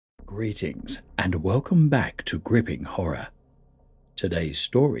Greetings and welcome back to Gripping Horror. Today's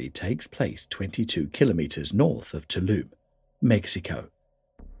story takes place 22 kilometers north of Tulum, Mexico.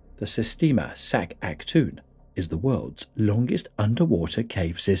 The Sistema Sac-Actun is the world's longest underwater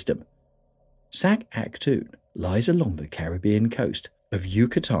cave system. Sac-Actun lies along the Caribbean coast of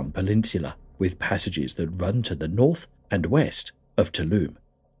Yucatan Peninsula with passages that run to the north and west of Tulum.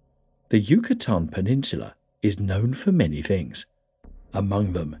 The Yucatan Peninsula is known for many things,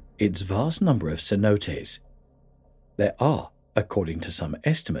 among them its vast number of cenotes. There are, according to some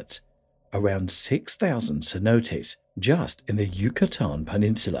estimates, around 6,000 cenotes just in the Yucatan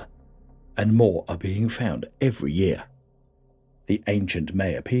Peninsula, and more are being found every year. The ancient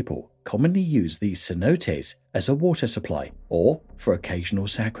Maya people commonly used these cenotes as a water supply or for occasional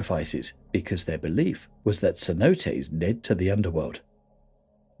sacrifices because their belief was that cenotes led to the underworld.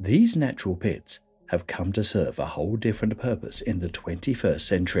 These natural pits have come to serve a whole different purpose in the 21st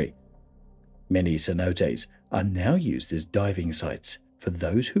century. Many cenotes are now used as diving sites for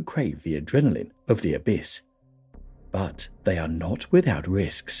those who crave the adrenaline of the abyss. But they are not without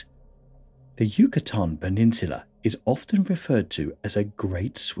risks. The Yucatan Peninsula is often referred to as a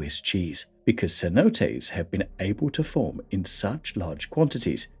great Swiss cheese because cenotes have been able to form in such large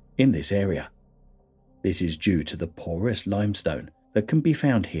quantities in this area. This is due to the porous limestone that can be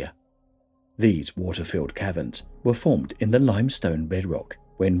found here. These water-filled caverns were formed in the limestone bedrock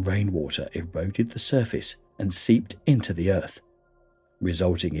when rainwater eroded the surface and seeped into the earth,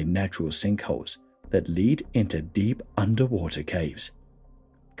 resulting in natural sinkholes that lead into deep underwater caves,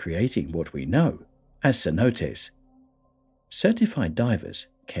 creating what we know as cenotes. Certified divers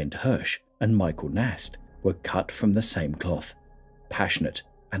Kent Hirsch and Michael Nast were cut from the same cloth, passionate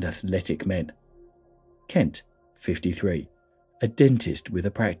and athletic men. Kent, 53, a dentist with a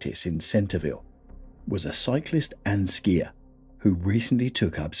practice in Centerville, was a cyclist and skier who recently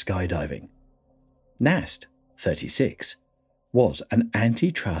took up skydiving. Nast, 36, was an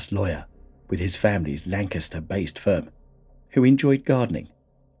antitrust lawyer with his family's Lancaster-based firm, who enjoyed gardening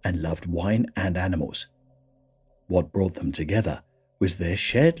and loved wine and animals. What brought them together was their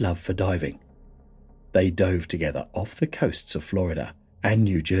shared love for diving. They dove together off the coasts of Florida and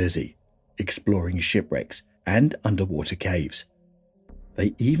New Jersey, exploring shipwrecks and underwater caves.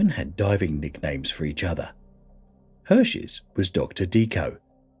 They even had diving nicknames for each other. Hirsch's was Dr. Deco,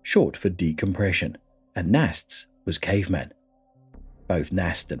 short for decompression, and Nast's was Caveman. Both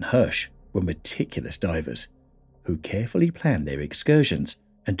Nast and Hirsch were meticulous divers who carefully planned their excursions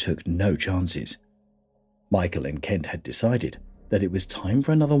and took no chances. Michael and Kent had decided that it was time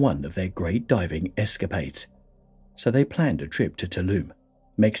for another one of their great diving escapades, so they planned a trip to Tulum,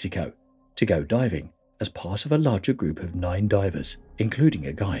 Mexico, to go diving as part of a larger group of 9 divers, including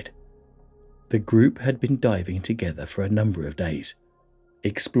a guide. The group had been diving together for a number of days,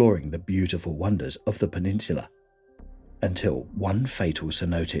 exploring the beautiful wonders of the peninsula, until one fatal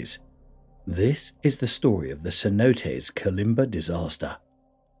cenote. This is the story of the cenote's Kalimba disaster.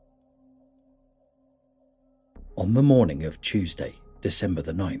 On the morning of Tuesday, December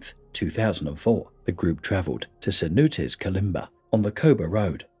the 9th, 2004, the group travelled to Cenote's Kalimba on the Coba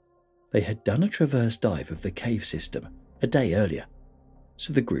Road. They had done a traverse dive of the cave system a day earlier,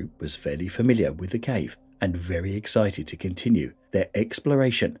 so the group was fairly familiar with the cave and very excited to continue their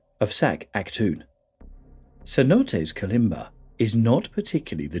exploration of Sac-Actun. Cenote's Kalimba is not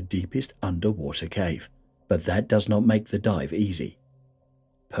particularly the deepest underwater cave, but that does not make the dive easy.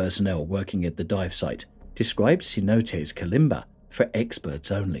 Personnel working at the dive site described Cenote's Kalimba for experts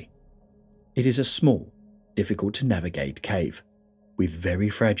only. It is a small, difficult to navigate cave with very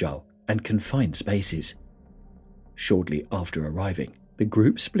fragile and confined spaces. Shortly after arriving, the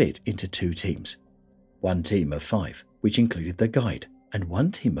group split into 2 teams. One team of 5, which included the guide, and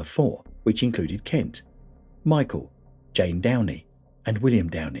one team of 4, which included Kent, Michael, Jane Downey, and William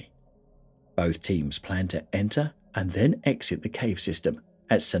Downey. Both teams planned to enter and then exit the cave system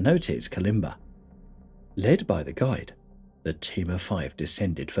at Cenote's Kalimba. Led by the guide, the team of 5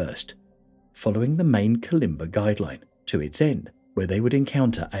 descended first, following the main Kalimba guideline to its end, where they would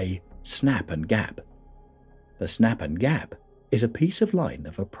encounter a snap and gap. The snap and gap is a piece of line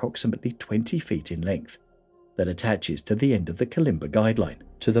of approximately 20 feet in length that attaches to the end of the Kalimba guideline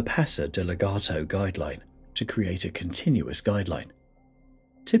to the Paso de la Gato guideline to create a continuous guideline.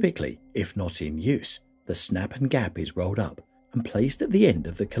 Typically, if not in use, the snap and gap is rolled up and placed at the end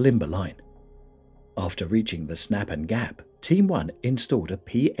of the Kalimba line. After reaching the snap and gap, Team 1 installed a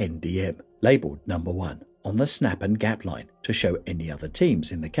PNDM labelled number 1 on the snap and gap line to show any other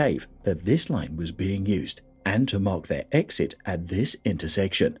teams in the cave that this line was being used and to mark their exit at this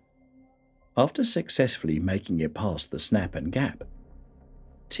intersection. After successfully making it past the snap and gap,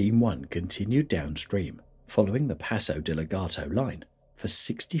 Team 1 continued downstream, following the Passo de Legato line for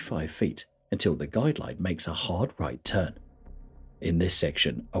 65 feet until the guideline makes a hard right turn. In this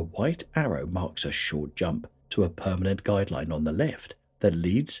section, a white arrow marks a short jump to a permanent guideline on the left that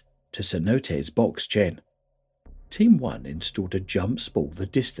leads to Cenote's box Chen. Team 1 installed a jump spool the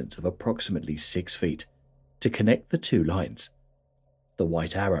distance of approximately 6 feet to connect the two lines. The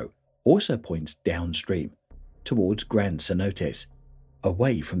white arrow also points downstream towards Grand Cenotes,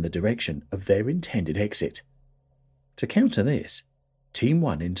 away from the direction of their intended exit. To counter this, Team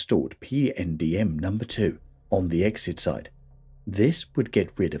 1 installed PNDM number 2 on the exit side. This would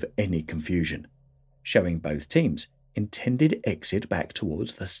get rid of any confusion, showing both teams' intended exit back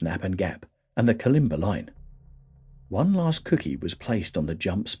towards the Snap and Gap and the Kalimba line. One last cookie was placed on the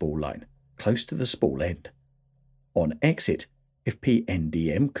jump spool line, close to the spool end. On exit, if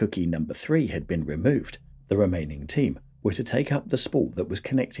PNDM cookie number 3 had been removed, the remaining team were to take up the spool that was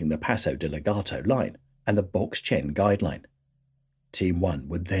connecting the Passo de Legato line and the Box Chen guideline. Team 1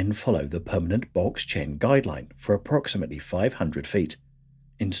 would then follow the permanent Box Chen guideline for approximately 500 feet,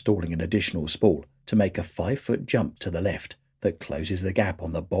 installing an additional spool to make a 5-foot jump to the left that closes the gap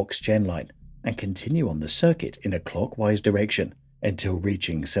on the Box Chen line and continue on the circuit in a clockwise direction until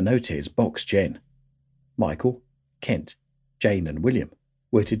reaching Cenote's Box Chen. Michael, Kent, Jane and William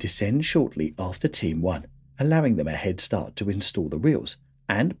were to descend shortly after Team 1, allowing them a head start to install the reels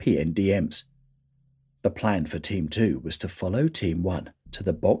and PNDMs. The plan for Team 2 was to follow Team 1 to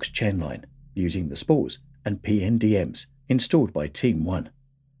the Box Chen line using the spools and PNDMs installed by Team 1.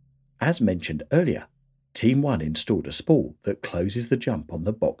 As mentioned earlier, Team 1 installed a spool that closes the jump on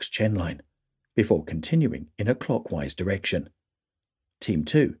the Box Chen line before continuing in a clockwise direction. Team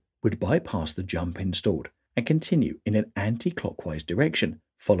 2 would bypass the jump installed and continue in an anti-clockwise direction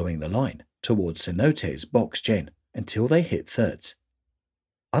following the line towards Cenote's Box Chen until they hit thirds.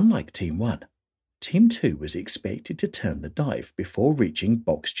 Unlike Team 1, Team 2 was expected to turn the dive before reaching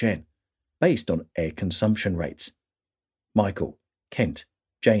Box Chen, based on air consumption rates. Michael, Kent,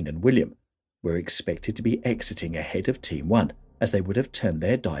 Jane and William were expected to be exiting ahead of Team 1 as they would have turned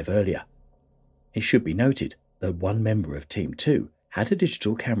their dive earlier. It should be noted that one member of Team 2 had a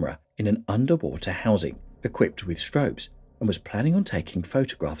digital camera in an underwater housing equipped with strobes and was planning on taking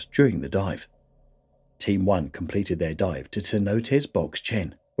photographs during the dive. Team 1 completed their dive to Cenote's Box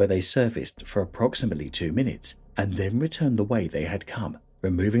Chen, where they surfaced for approximately 2 minutes and then returned the way they had come,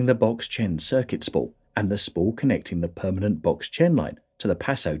 removing the Box Chen circuit spool and the spool connecting the permanent Box Chen line to the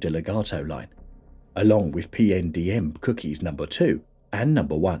Passo de Legato line, along with PNDM cookies number 2 and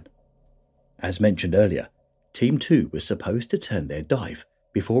number 1. As mentioned earlier, Team 2 was supposed to turn their dive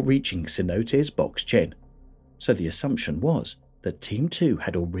before reaching Cenote's Box Chen, so the assumption was that Team 2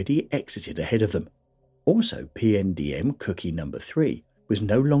 had already exited ahead of them. Also, PNDM cookie number 3 was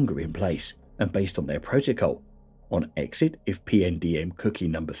no longer in place, and based on their protocol, on exit if PNDM cookie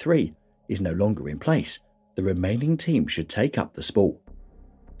number 3 is no longer in place, the remaining team should take up the spool.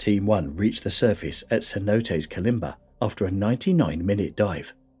 Team 1 reached the surface at Cenote's Kalimba after a 99-minute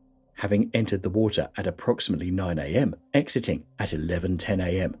dive, having entered the water at approximately 9 AM, exiting at 11:10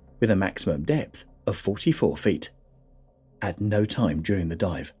 AM with a maximum depth of 44 feet. At no time during the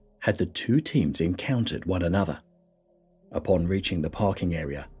dive had the two teams encountered one another. Upon reaching the parking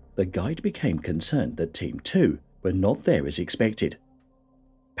area, the guide became concerned that Team 2 were not there as expected.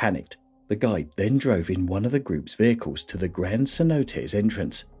 Panicked, the guide then drove in one of the group's vehicles to the Grand Cenote's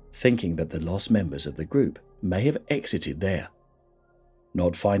entrance, thinking that the lost members of the group may have exited there.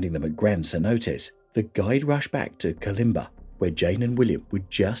 Not finding them at Grand Cenote's, the guide rushed back to Kalimba, where Jane and William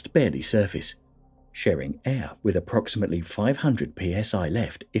would just barely surface, sharing air with approximately 500 psi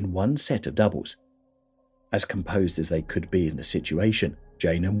left in one set of doubles. As composed as they could be in the situation,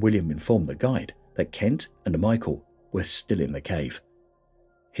 Jane and William informed the guide that Kent and Michael were still in the cave.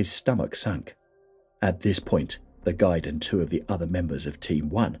 His stomach sunk. At this point, the guide and 2 of the other members of Team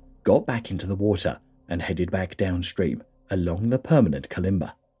 1 got back into the water and headed back downstream along the permanent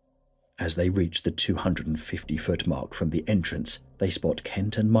Kalimba. As they reach the 250-foot mark from the entrance, they spot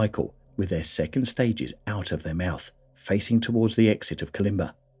Kent and Michael with their second stages out of their mouth, facing towards the exit of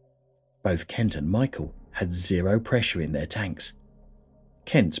Kalimba. Both Kent and Michael had 0 pressure in their tanks.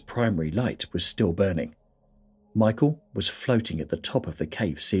 Kent's primary light was still burning. Michael was floating at the top of the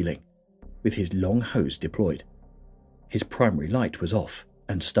cave ceiling, with his long hose deployed. His primary light was off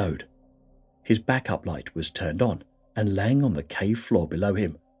and stowed. His backup light was turned on and laying on the cave floor below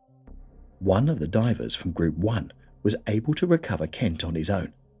him. One of the divers from Group 1 was able to recover Kent on his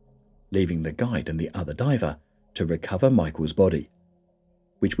own, leaving the guide and the other diver to recover Michael's body,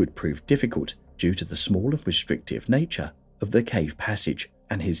 which would prove difficult due to the small and restrictive nature of the cave passage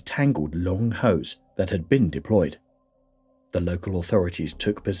and his tangled long hose that had been deployed. The local authorities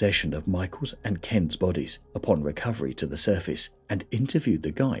took possession of Michael's and Kent's bodies upon recovery to the surface and interviewed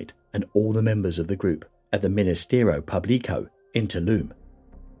the guide and all the members of the group at the Ministero Público in Tulum.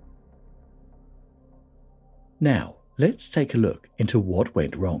 Now, let's take a look into what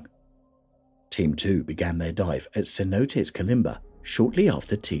went wrong. Team 2 began their dive at Cenote's Kalimba shortly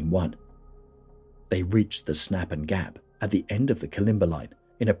after Team 1. They reached the snap and gap at the end of the Kalimba line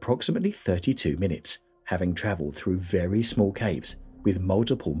in approximately 32 minutes, having travelled through very small caves with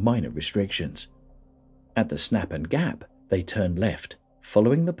multiple minor restrictions. At the snap and gap, they turned left,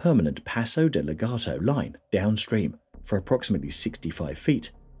 following the permanent Paso de Legato line downstream for approximately 65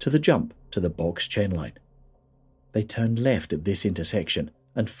 feet to the jump to the box chen line. They turned left at this intersection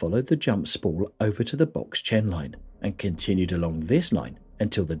and followed the jump spool over to the box chen line and continued along this line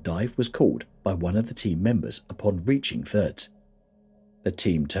until the dive was called by one of the team members upon reaching thirds. The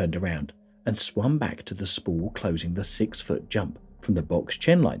team turned around and swam back to the spool closing the 6-foot jump from the box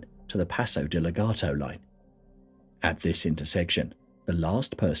chen line to the Paso de Legato line. At this intersection, the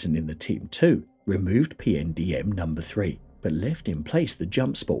last person in the Team 2 removed PNDM number 3 but left in place the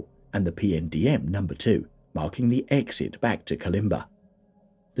jump spool and the PNDM number 2, marking the exit back to Kalimba.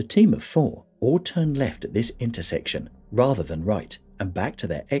 The team of 4 all turned left at this intersection rather than right and back to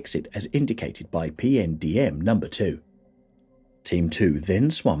their exit as indicated by PNDM number 2. Team 2 then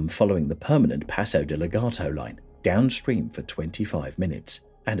swam following the permanent Paso de Legato line downstream for 25 minutes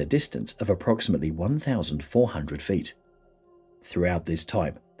and a distance of approximately 1,400 feet. Throughout this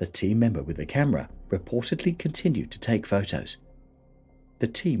time, the team member with the camera reportedly continued to take photos. The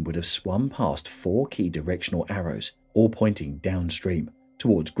team would have swum past 4 key directional arrows, all pointing downstream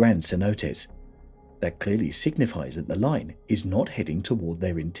towards Grand Cenotes. That clearly signifies that the line is not heading toward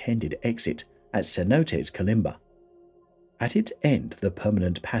their intended exit at Cenote's Kalimba. At its end, the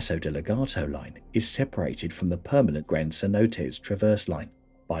permanent Paso de Legato line is separated from the permanent Grand Cenotes traverse line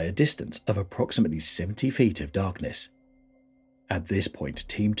by a distance of approximately 70 feet of darkness. At this point,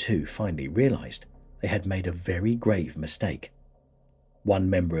 Team 2 finally realized they had made a very grave mistake.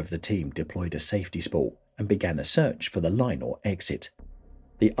 One member of the team deployed a safety spool and began a search for the line or exit.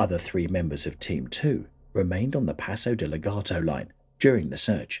 The other 3 members of Team 2 remained on the Paso de Legato line during the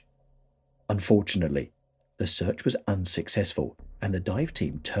search. Unfortunately, the search was unsuccessful and the dive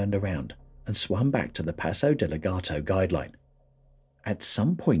team turned around and swam back to the Paso de Legato guideline. At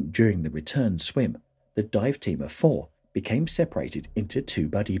some point during the return swim, the dive team of 4 became separated into 2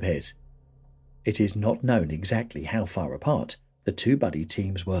 buddy pairs. It is not known exactly how far apart the 2 buddy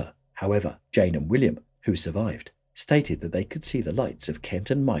teams were. However, Jane and William, who survived, stated that they could see the lights of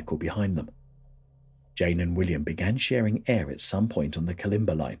Kent and Michael behind them. Jane and William began sharing air at some point on the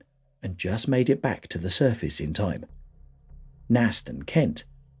Kalimba line and just made it back to the surface in time. Nast and Kent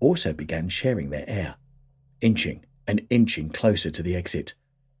also began sharing their air, inching and inching closer to the exit,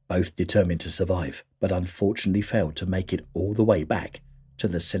 both determined to survive, but unfortunately failed to make it all the way back to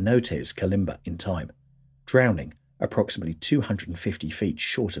the Cenote's Kalimba in time, drowning approximately 250 feet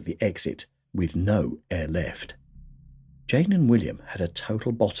short of the exit with no air left. Jane and William had a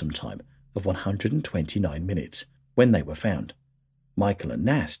total bottom time of 129 minutes when they were found. Michael and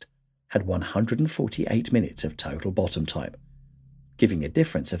Nast had 148 minutes of total bottom time, giving a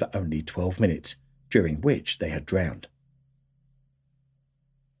difference of only 12 minutes, during which they had drowned.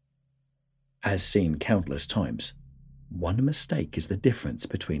 As seen countless times, one mistake is the difference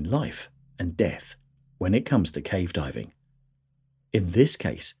between life and death when it comes to cave diving. In this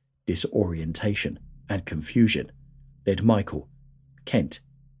case, disorientation and confusion led Michael, Kent,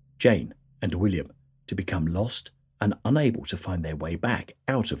 Jane, and William to become lost and unable to find their way back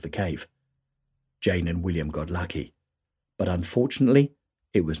out of the cave. Jane and William got lucky, but unfortunately,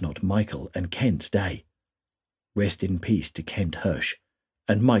 it was not Michael and Kent's day. Rest in peace to Kent Hirsch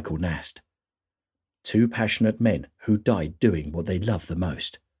and Michael Nast, 2 passionate men who died doing what they loved the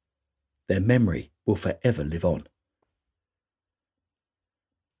most. Their memory will forever live on.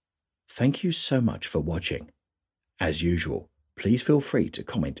 Thank you so much for watching. As usual, please feel free to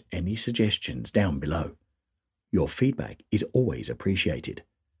comment any suggestions down below. Your feedback is always appreciated.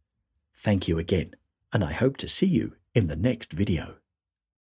 Thank you again, and I hope to see you in the next video.